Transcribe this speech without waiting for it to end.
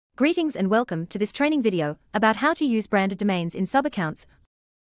Greetings and welcome to this training video about how to use branded domains in sub-accounts.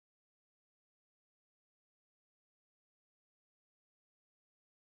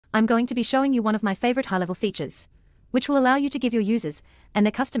 I'm going to be showing you one of my favorite high-level features, which will allow you to give your users and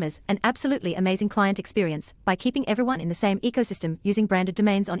their customers an absolutely amazing client experience by keeping everyone in the same ecosystem using branded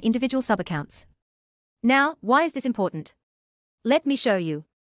domains on individual sub-accounts. Now, why is this important? Let me show you.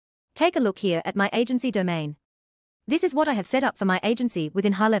 Take a look here at my agency domain. This is what I have set up for my agency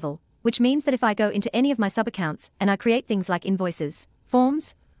within HighLevel, which means that if I go into any of my sub-accounts and I create things like invoices,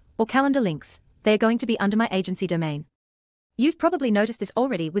 forms, or calendar links, they are going to be under my agency domain. You've probably noticed this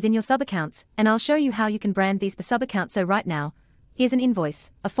already within your sub-accounts, and I'll show you how you can brand these per sub-account. So right now, here's an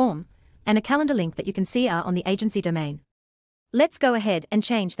invoice, a form, and a calendar link that you can see are on the agency domain. Let's go ahead and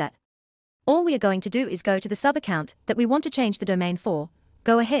change that. All we are going to do is go to the sub-account that we want to change the domain for,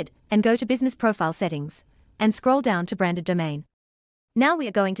 go ahead and go to Business Profile Settings, and scroll down to Branded Domain. Now we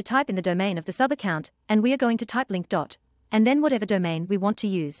are going to type in the domain of the sub-account, and we are going to type link. And then whatever domain we want to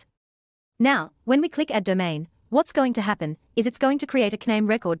use. Now, when we click Add Domain, what's going to happen is it's going to create a CNAME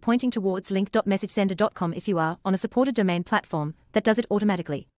record pointing towards link.messagesender.com if you are on a supported domain platform that does it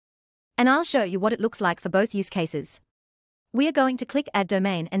automatically. And I'll show you what it looks like for both use cases. We are going to click Add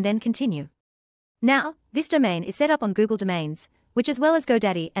Domain and then Continue. Now, this domain is set up on Google Domains, which as well as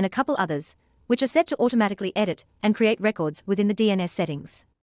GoDaddy and a couple others, which are set to automatically edit and create records within the DNS settings.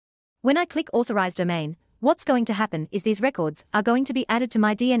 When I click Authorize Domain, what's going to happen is these records are going to be added to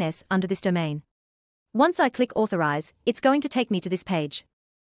my DNS under this domain. Once I click Authorize, it's going to take me to this page.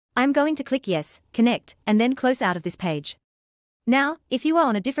 I'm going to click Yes, Connect, and then close out of this page. Now, if you are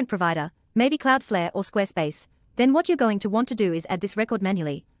on a different provider, maybe Cloudflare or Squarespace, then what you're going to want to do is add this record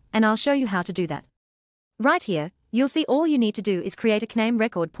manually, and I'll show you how to do that. Right here, you'll see all you need to do is create a CNAME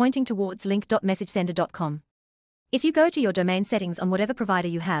record pointing towards link.messagesender.com. If you go to your domain settings on whatever provider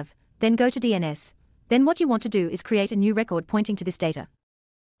you have, then go to DNS, then what you want to do is create a new record pointing to this data.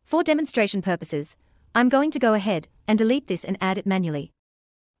 For demonstration purposes, I'm going to go ahead and delete this and add it manually.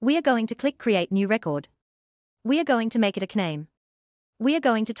 We are going to click Create New Record. We are going to make it a CNAME. We are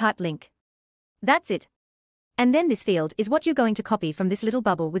going to type link. That's it. And then this field is what you're going to copy from this little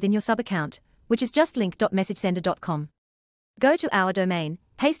bubble within your sub-account, which is just link.messagesender.com. Go to our domain,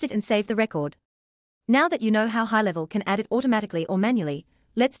 paste it and save the record. Now that you know how HighLevel can add it automatically or manually,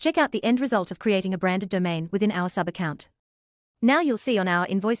 let's check out the end result of creating a branded domain within our sub-account. Now you'll see on our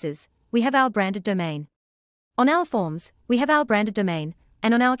invoices, we have our branded domain. On our forms, we have our branded domain,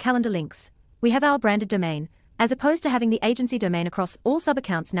 and on our calendar links, we have our branded domain, as opposed to having the agency domain across all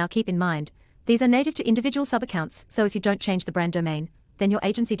sub-accounts. Now keep in mind, these are native to individual sub-accounts, so if you don't change the brand domain, then your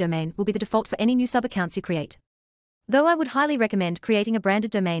agency domain will be the default for any new sub-accounts you create. Though I would highly recommend creating a branded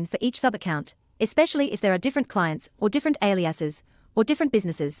domain for each sub-account, especially if there are different clients or different aliases or different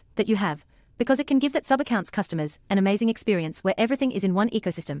businesses that you have, because it can give that sub-account's customers an amazing experience where everything is in one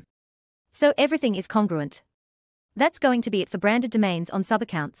ecosystem. So everything is congruent. That's going to be it for branded domains on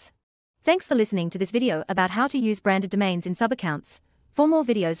sub-accounts. Thanks for listening to this video about how to use branded domains in sub-accounts. For more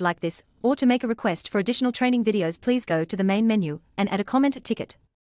videos like this, or to make a request for additional training videos, please go to the main menu and add a comment ticket.